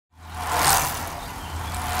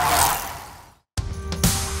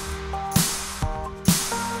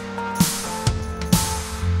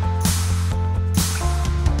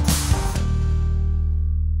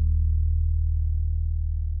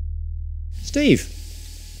Steve,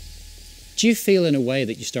 do you feel in a way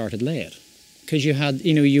that you started late? Because you had,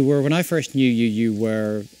 you were, when I first knew you, you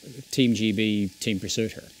were Team GB, Team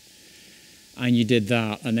Pursuiter. And you did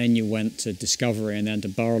that, and then you went to Discovery, and then to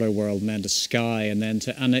Barlow World, and then to Sky, and then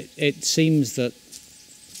to, and it seems that,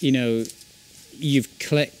 you've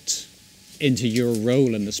clicked into your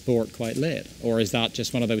role in the sport quite late, or is that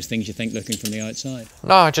just one of those things you think looking from the outside?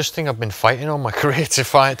 No, I just think I've been fighting all my career to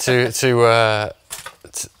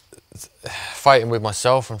fighting with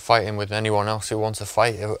myself and fighting with anyone else who wants to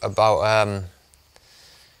fight about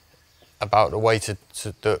the way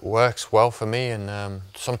that works well for me, and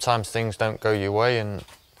sometimes things don't go your way, and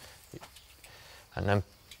then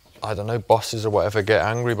I don't know, bosses or whatever get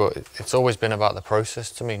angry, but it's always been about the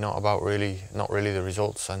process to me, not really the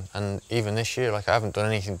results. And even this year, like, I haven't done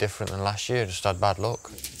anything different than last year, just had bad luck.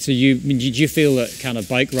 So did you feel that kind of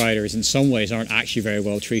bike riders in some ways aren't actually very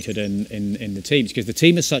well treated in the teams? Because the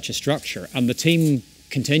team is such a structure, and the team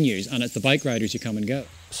continues, and it's the bike riders who come and go.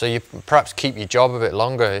 So you perhaps keep your job a bit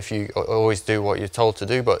longer if you always do what you're told to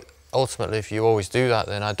do, but ultimately, if you always do that,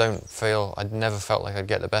 then I'd never felt like I'd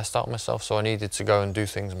get the best out of myself, so I needed to go and do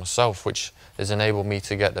things myself, which has enabled me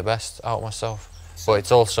to get the best out of myself. But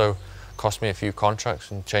it's also cost me a few contracts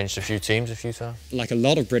and changed a few teams a few times. Like a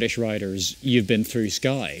lot of British riders, you've been through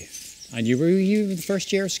Sky, and you were the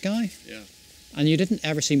first year of Sky? Yeah. And you didn't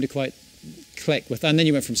ever seem to quite click with, and then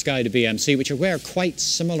you went from Sky to BMC, which are quite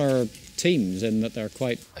similar teams in that they're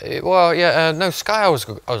quite... Well, yeah, no, Sky I was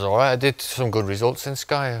all right. I did some good results in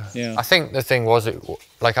Sky. Yeah. I think the thing was,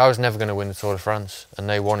 I was never going to win the Tour de France, and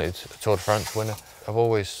they wanted a Tour de France winner. I've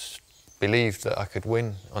always believed that I could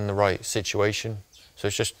win on the right situation, so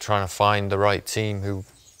it's just trying to find the right team who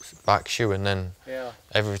backs you, and then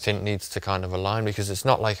everything needs to kind of align, because it's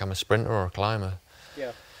not like I'm a sprinter or a climber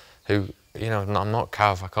who, I'm not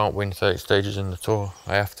Cav. I can't win 30 stages in the Tour.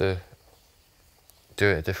 I have to do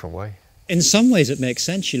it a different way. In some ways it makes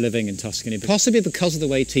sense you living in Tuscany, possibly because of the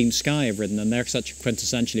way Team Sky have ridden, and they're such a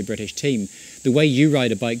quintessentially British team. The way you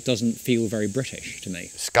ride a bike doesn't feel very British to me.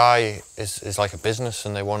 Sky is like a business,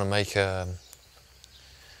 and they want to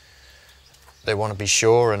they want to be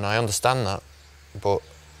sure, and I understand that. But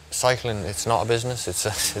cycling, it's not a business. It's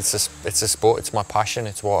a sport. It's my passion.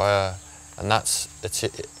 It's what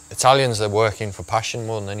Italians are working for passion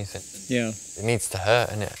more than anything. Yeah. It needs to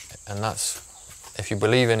hurt, and that's. If you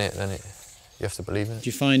believe in it, then you have to believe in it.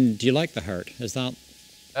 Do you like the hurt? Is that?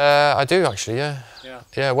 I do actually, yeah.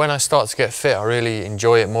 Yeah, when I start to get fit, I really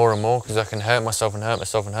enjoy it more and more, because I can hurt myself and hurt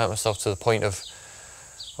myself and hurt myself to the point of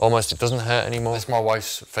almost it doesn't hurt anymore. It's my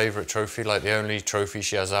wife's favourite trophy, like the only trophy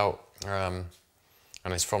she has out. And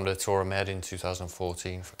it's from the Tour of Med in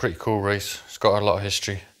 2014. Pretty cool race. It's got a lot of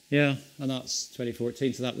history. Yeah, and that's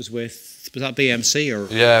 2014, so that was that BMC or?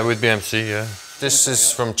 Yeah, with BMC, yeah. This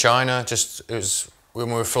is from China, it was when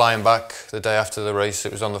we were flying back the day after the race,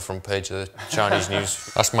 it was on the front page of the Chinese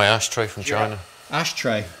news. That's my ashtray from China.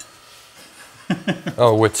 Ashtray?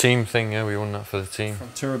 Oh, with team thing, yeah, we won that for the team.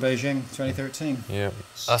 From Tour of Beijing, 2013? Yeah,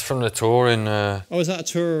 that's from the Tour in... Oh, is that a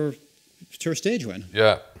tour stage win?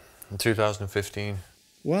 Yeah, in 2015.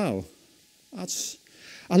 Wow,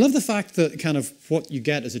 I love the fact that kind of what you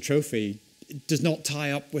get as a trophy does not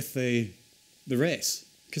tie up with the race,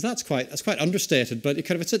 because that's quite understated. But if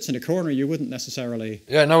it sits in a corner, you wouldn't necessarily.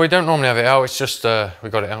 Yeah, no, we don't normally have it out. It's just we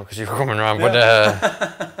got it out because you were coming around. Yeah.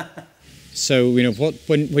 But so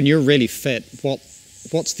when you're really fit,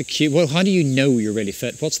 what's the cue? Well, how do you know you're really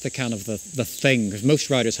fit? What's the kind of the thing? Because most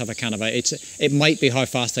riders have a kind of it might be how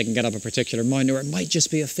fast they can get up a particular mountain, or it might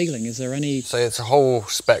just be a feeling. Is there any? So it's a whole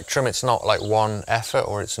spectrum. It's not like one effort,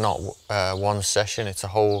 or it's not one session. It's a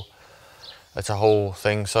whole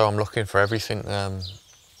thing. So I'm looking for everything.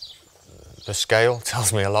 The scale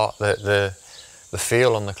tells me a lot. The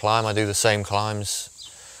feel on the climb. I do the same climbs,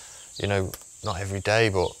 not every day,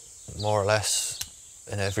 but more or less.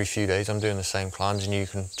 And every few days I'm doing the same climbs, and you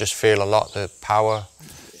can just feel a lot, the power.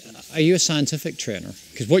 Are you a scientific trainer?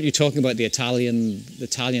 Because what you're talking about, the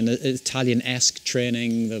Italian-esque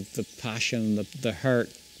training, the passion, the hurt,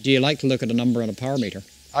 do you like to look at a number on a power meter?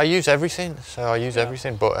 I use everything,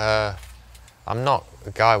 everything, but I'm not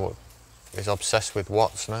a guy who is obsessed with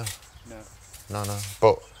watts, no. No.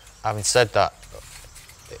 But having said that,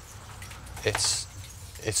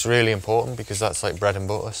 it's really important, because that's like bread and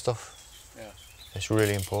butter stuff. It's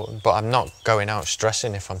really important, but I'm not going out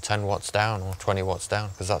stressing if I'm 10 watts down or 20 watts down,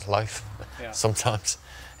 because that's life. Sometimes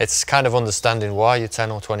it's kind of understanding why you're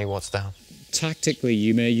 10 or 20 watts down. Tactically,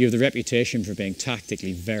 you have the reputation for being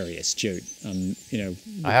tactically very astute, and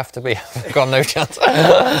I have to be. I've got no chance.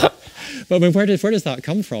 But I mean, where does that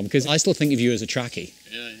come from? Because I still think of you as a trackie.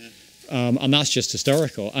 And that's just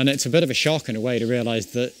historical. And it's a bit of a shock in a way to realise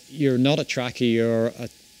that you're not a trackie, you're a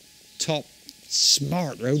top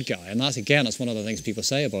smart road guy. And that's, again, that's one of the things people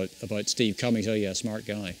say about Steve Cummings. Oh yeah, smart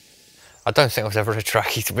guy. I don't think I was ever a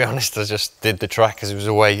trackie, to be honest. I just did the track because it was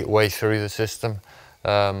a way through the system.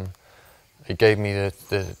 It gave me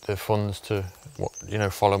the funds to, you know,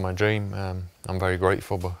 follow my dream. I'm very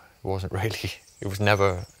grateful, but it wasn't really, it was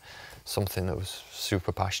never something that was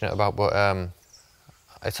super passionate about. But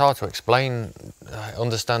it's hard to explain.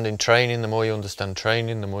 Understanding training, the more you understand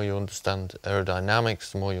training, the more you understand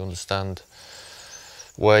aerodynamics, the more you understand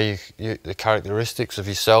where the characteristics of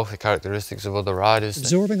yourself, the characteristics of other riders.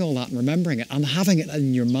 Absorbing all that and remembering it and having it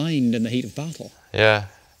in your mind in the heat of battle. Yeah.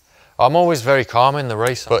 I'm always very calm in the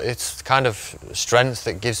race, but it's kind of strength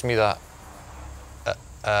that gives me that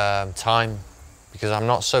time, because I'm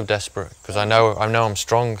not so desperate, because I know I'm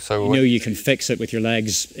strong. So you know you can fix it with your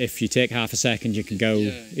legs. If you take half a second, you can go.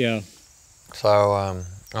 Yeah. So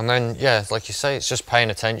and then, yeah, like you say, it's just paying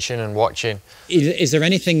attention and watching. Is there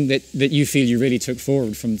anything that you feel you really took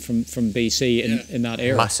forward from BC in that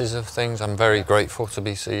era? Masses of things. I'm very grateful to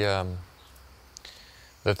BC.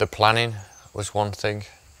 The planning was one thing.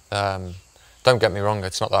 Don't get me wrong,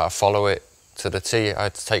 it's not that I follow it to the T. I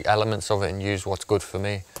had to take elements of it and use what's good for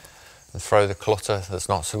me and throw the clutter that's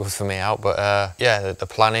not so good for me out. But yeah, the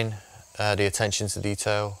planning, the attention to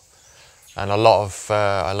detail, and a lot of,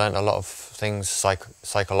 I learned a lot of things,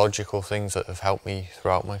 psychological things that have helped me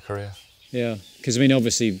throughout my career. Yeah, because I mean,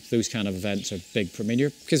 obviously those kind of events are big. I mean,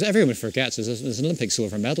 because everyone forgets there's an Olympic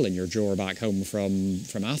silver medal in your drawer back home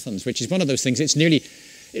from Athens, which is one of those things. It's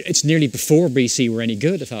nearly before BC were any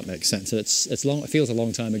good, if that makes sense. It's long. It feels a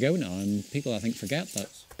long time ago now, and people I think forget that.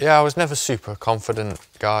 Yeah, I was never a super confident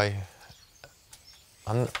guy.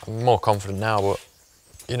 I'm more confident now, but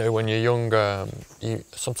you know, when you're young,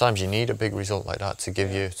 sometimes you need a big result like that to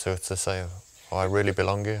give you to say, oh, I really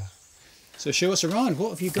belong here. So show us around. What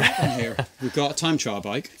have you got on here? We've got a time trial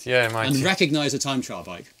bike. Yeah, and recognise a time trial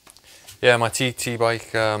bike. Yeah, my TT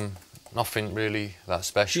bike. Nothing really that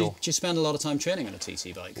special. Do you spend a lot of time training on a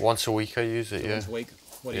TT bike? Once a week I use it, yeah. Once a week?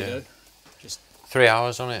 What do you do? Just 3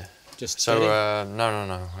 hours on it. Just steady? So,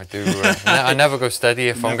 no. I do. I never go steady.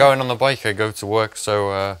 If I'm going on the bike, I go to work.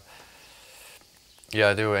 So, yeah,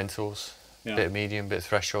 I do intervals. Yeah. Bit of medium, bit of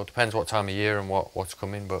threshold. Depends what time of year and what's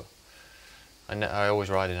coming, but I always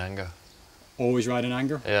ride in anger. Always ride in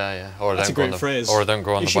anger? Yeah. Or that's a great phrase. Or I don't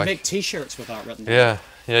go on the bike. You should make T-shirts with that written down.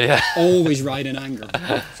 Yeah. Always ride in anger.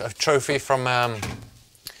 A trophy from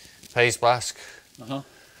Pays Basque.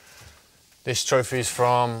 This trophy is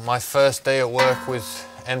from my first day at work with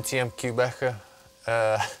MTM Quebecer,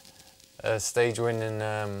 a stage win in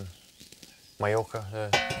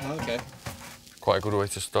Mallorca. Okay. Quite a good way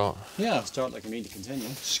to start. Yeah, start like I mean to continue.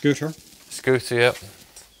 Scooter. Scooter, yep.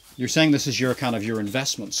 You're saying this is your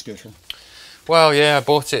investment scooter? Well, yeah, I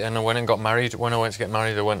bought it and I went and got married. When I went to get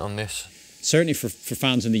married, I went on this. Certainly for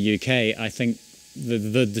fans in the UK, I think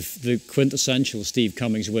the quintessential Steve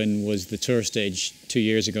Cummings win was the Tour stage 2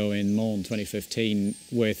 years ago in Mons 2015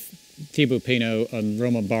 with Thibaut Pinot and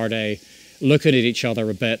Romain Bardet looking at each other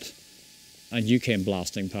a bit, and you came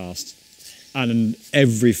blasting past. And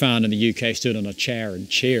every fan in the UK stood on a chair and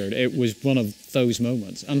cheered. It was one of those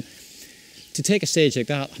moments. And to take a stage like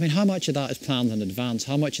that, I mean, how much of that is planned in advance?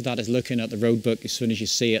 How much of that is looking at the road book as soon as you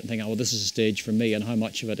see it and thinking, oh, well, this is a stage for me, and how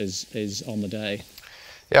much of it is on the day?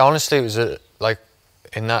 Yeah, honestly, it was like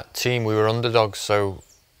in that team, we were underdogs. So,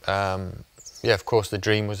 yeah, of course, the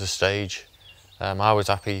dream was a stage. I was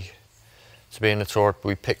happy to be in the Tour.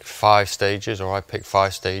 We picked 5 stages, or I picked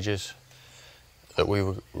 5 stages that we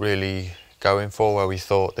were really going for, where we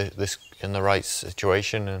thought this in the right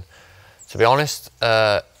situation. And to be honest,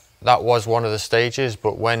 that was one of the stages,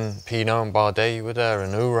 but when Pinot and Bardet were there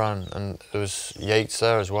and Uran, and there was Yates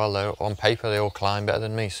there as well, on paper they all climb better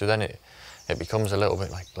than me, so then it becomes a little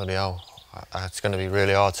bit like, bloody hell, it's going to be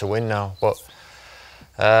really hard to win now. But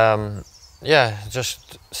yeah,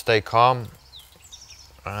 just stay calm,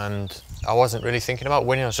 and I wasn't really thinking about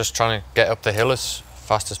winning. I was just trying to get up the hill as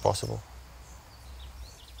fast as possible.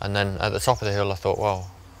 And then at the top of the hill I thought,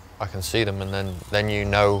 well, I can see them, and then you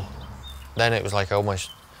know, then it was like almost,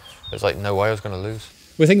 it was like no way I was going to lose.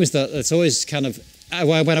 Well, the thing was that it's always kind of,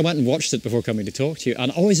 when I went and watched it before coming to talk to you,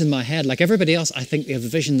 and always in my head, like everybody else, I think they have a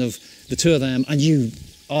vision of the two of them and you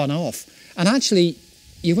on off. And actually,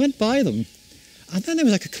 you went by them, and then there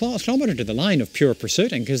was like a kilometre to the line of pure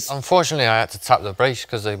pursuing. Because unfortunately, I had to tap the brakes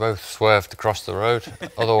because they both swerved across the road.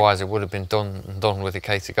 Otherwise, it would have been done with a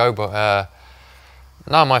K to go. But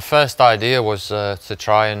no, my first idea was to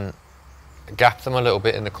try and gap them a little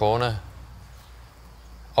bit in the corner.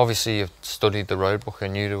 obviously you've studied the road book.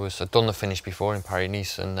 I'd done the finish before in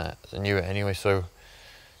Paris-Nice, and I knew it anyway, so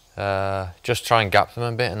just try and gap them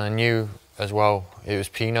a bit. And I knew as well it was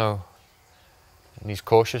Pinot, and he's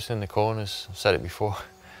cautious in the corners, I've said it before.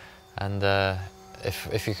 And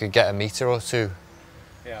if you could get a metre or two,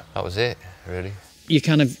 yeah, that was it, really. You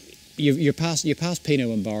passed Pinot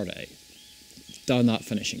and Bardet down that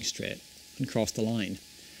finishing straight and crossed the line.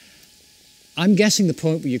 I'm guessing the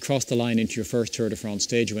point where you cross the line into your first Tour de France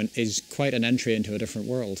stage win is quite an entry into a different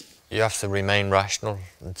world. You have to remain rational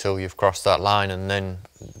until you've crossed that line, and then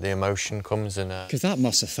the emotion comes in. Because that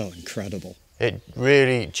must have felt incredible. It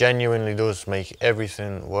really genuinely does make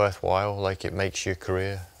everything worthwhile. Like, it makes your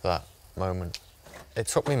career, that moment. It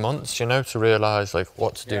took me months, you know, to realise like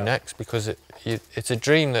what to do next, because it's a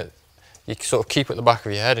dream that you sort of keep at the back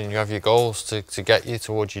of your head, and you have your goals to get you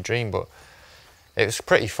towards your dream. But it was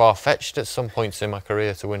pretty far-fetched at some points in my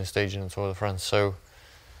career to win a stage in the Tour de France. So,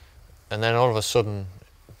 and then all of a sudden,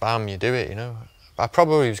 bam, you do it, you know. I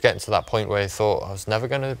probably was getting to that point where I thought I was never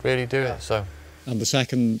going to really do it. So. And the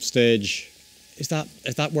second stage, does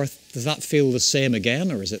that feel the same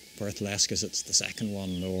again, or is it worth less because it's the second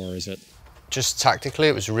one, or is it? Just tactically,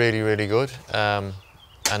 it was really, really good. And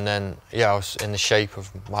then, yeah, I was in the shape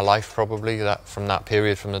of my life probably, from that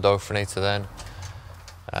period, from the Dauphiné to then.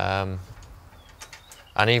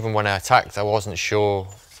 And even when I attacked, I wasn't sure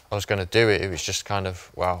I was going to do it. It was just kind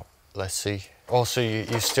of, well, let's see. Also,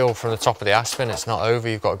 you're still from the top of the Aspen. It's not over.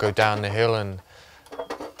 You've got to go down the hill and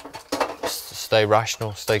stay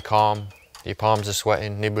rational, stay calm. Your palms are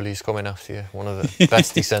sweating. Nibali's coming after you, one of the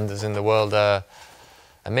best descenders in the world.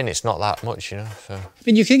 I mean, it's not that much, you know. So. I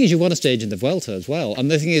mean, your thing is you won a stage in the Vuelta as well.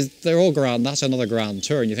 And the thing is, they're all grand. That's another grand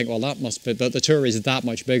tour. And you think, well, that must be, but the tour is that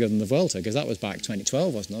much bigger than the Vuelta, because that was back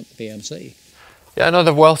 2012, wasn't it, the BMC? Yeah, no,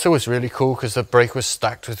 the Vuelta was really cool because the break was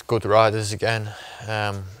stacked with good riders again,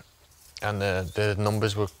 and the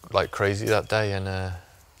numbers were like crazy that day. And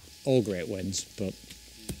all great wins, but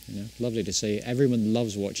you know, lovely to see. Everyone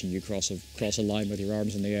loves watching you cross a line with your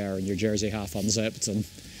arms in the air and your jersey half unzipped. And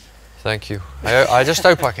thank you. I just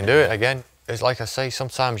hope I can do it again. It's like I say,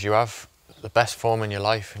 sometimes you have the best form in your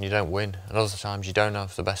life and you don't win, and other times you don't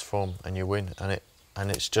have the best form and you win.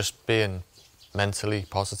 And it's just being mentally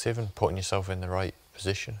positive and putting yourself in the right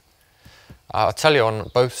position. I'll tell you, on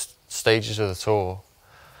both stages of the tour,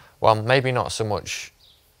 well, maybe not so much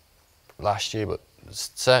last year, but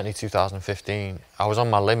certainly 2015, I was on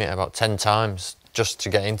my limit about 10 times just to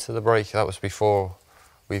get into the break. That was before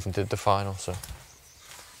we even did the final. So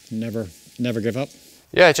never give up.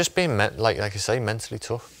 Yeah, just being like I say, mentally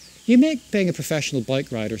tough. You make being a professional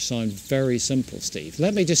bike rider sound very simple, Steve.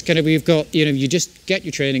 Let me just we've got, you just get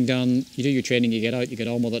your training done, you do your training, you get out, you get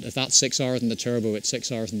on with it. If that's 6 hours in the turbo, it's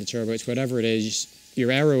 6 hours in the turbo, it's whatever it is,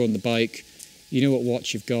 your aero on the bike, you know what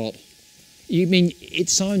watch you've got. You mean, it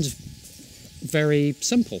sounds very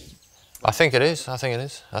simple. I think it is. I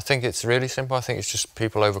think it's really simple. I think it's just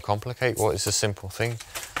people overcomplicate what is a simple thing.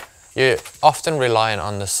 You're often reliant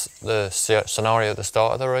on the scenario at the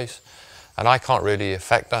start of the race, and I can't really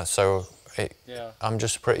affect that, so I'm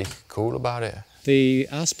just pretty cool about it. The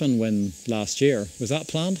Aspen win last year, was that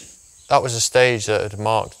planned? That was a stage that had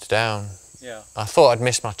marked down. Yeah. I thought I'd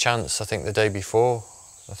missed my chance, I think, the day before.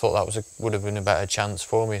 I thought that would have been a better chance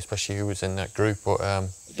for me, especially who was in that group.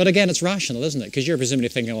 But again, it's rational, isn't it? Because you're presumably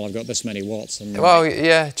thinking, well, I've got this many watts. And well,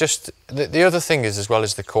 yeah, just the other thing is, as well,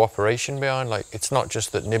 is the cooperation behind. Like, it's not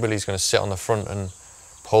just that Nibali's going to sit on the front and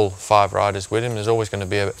pull 5 riders with him. There's always going to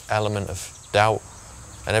be an element of doubt.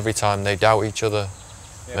 And every time they doubt each other,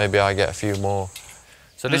 maybe I get a few more.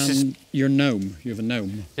 So this is your gnome. You have a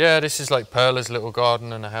gnome. Yeah, this is like Perla's little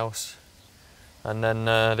garden and a house. And then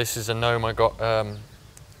this is a gnome I got.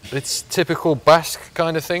 It's typical Basque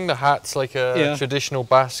kind of thing. The hat's like a traditional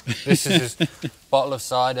Basque. This is his bottle of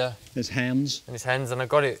cider. His hands. And his hands, and I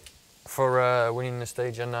got it for winning the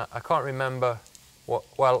stage. And I can't remember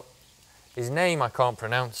well, his name I can't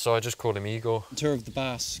pronounce, so I just called him Igor. Tour of the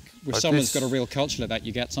Basque. With like someone's got a real culture like that,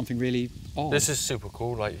 you get something really odd. This is super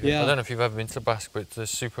cool. Like, I don't know if you've ever been to Basque, but they're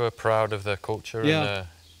super proud of their culture. Yeah. And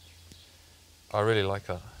I really like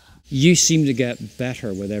that. You seem to get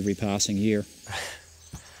better with every passing year.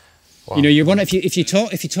 Wow. You know, you're one. If you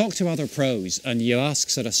talk to other pros and you ask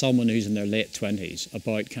sort of someone who's in their late 20s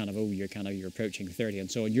about kind of, you're approaching 30 and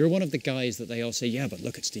so on, you're one of the guys that they all say, yeah, but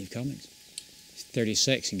look at Steve Cummings. He's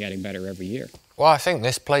 36 and getting better every year. Well, I think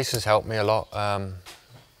this place has helped me a lot.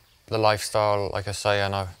 The lifestyle, like I say,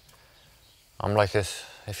 and I'm like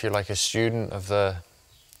if you're like a student of the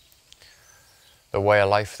way of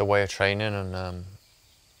life, the way of training, and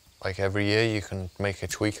like every year you can make a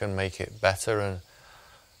tweak and make it better. And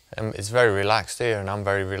It's very relaxed here, and I'm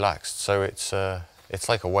very relaxed. So it's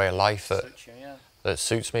like a way of life that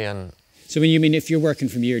suits me. And so when you mean if you're working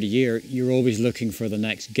from year to year, you're always looking for the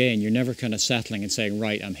next gain. You're never kind of settling and saying,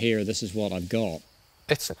 right, I'm here. This is what I've got.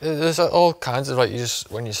 There's all kinds of, like,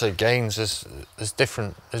 when you say gains, there's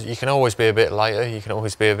different. You can always be a bit lighter. You can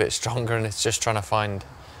always be a bit stronger, and it's just trying to find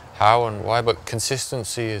how and why. But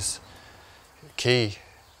consistency is key.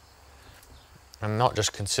 And not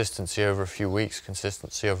just consistency over a few weeks,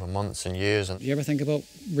 consistency over months and years. And do you ever think about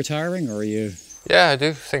retiring, or are you? Yeah, I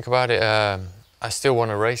do think about it. I still want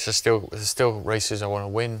to race. There's still races I want to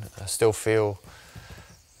win. I still feel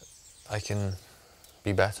I can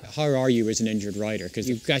be better. How are you as an injured rider? Because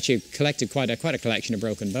you've actually collected quite a collection of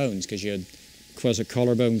broken bones. Because you had, was it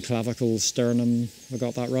collarbone, clavicle, sternum? Have I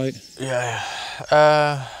got that right?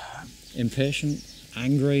 Yeah. Impatient,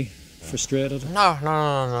 angry, frustrated? No.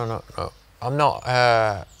 I'm not.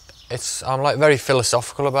 I'm like very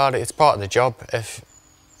philosophical about it. It's part of the job. If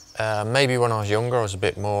maybe when I was younger, I was a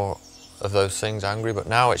bit more of those things, angry. But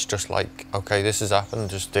now it's just like, okay, this has happened.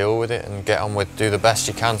 Just deal with it and get on with, do the best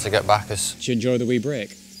you can to get back. Do you enjoy the wee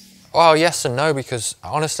break? Well, yes and no, because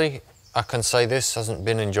honestly, I can say this hasn't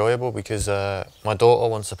been enjoyable because my daughter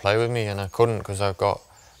wants to play with me and I couldn't because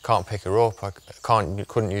can't pick her up. I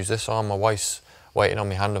couldn't use this arm. My wife's waiting on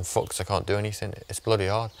my hand and foot because I can't do anything. It's bloody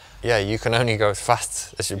hard. Yeah, you can only go as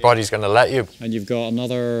fast as your body's going to let you. And you've got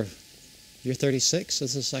another. You're 36.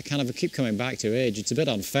 This is, I kind of keep coming back to age. It's a bit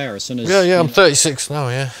unfair as soon as. Yeah, I'm 36 now.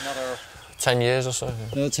 Yeah. Another 10 years or so.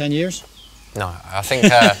 Another 10 years. No, I think.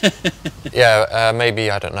 Maybe,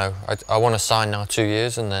 I don't know. I want to sign now 2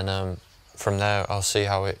 years, and then from there I'll see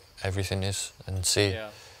how everything is and see. Yeah.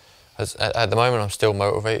 At the moment, I'm still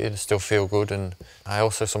motivated, still feel good, and I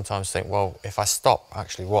also sometimes think, well, if I stop,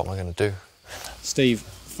 actually, what am I going to do? Steve,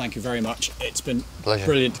 thank you very much. It's been Pleasure.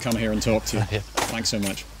 Brilliant to come here and talk to you. Yeah. Thanks so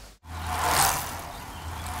much.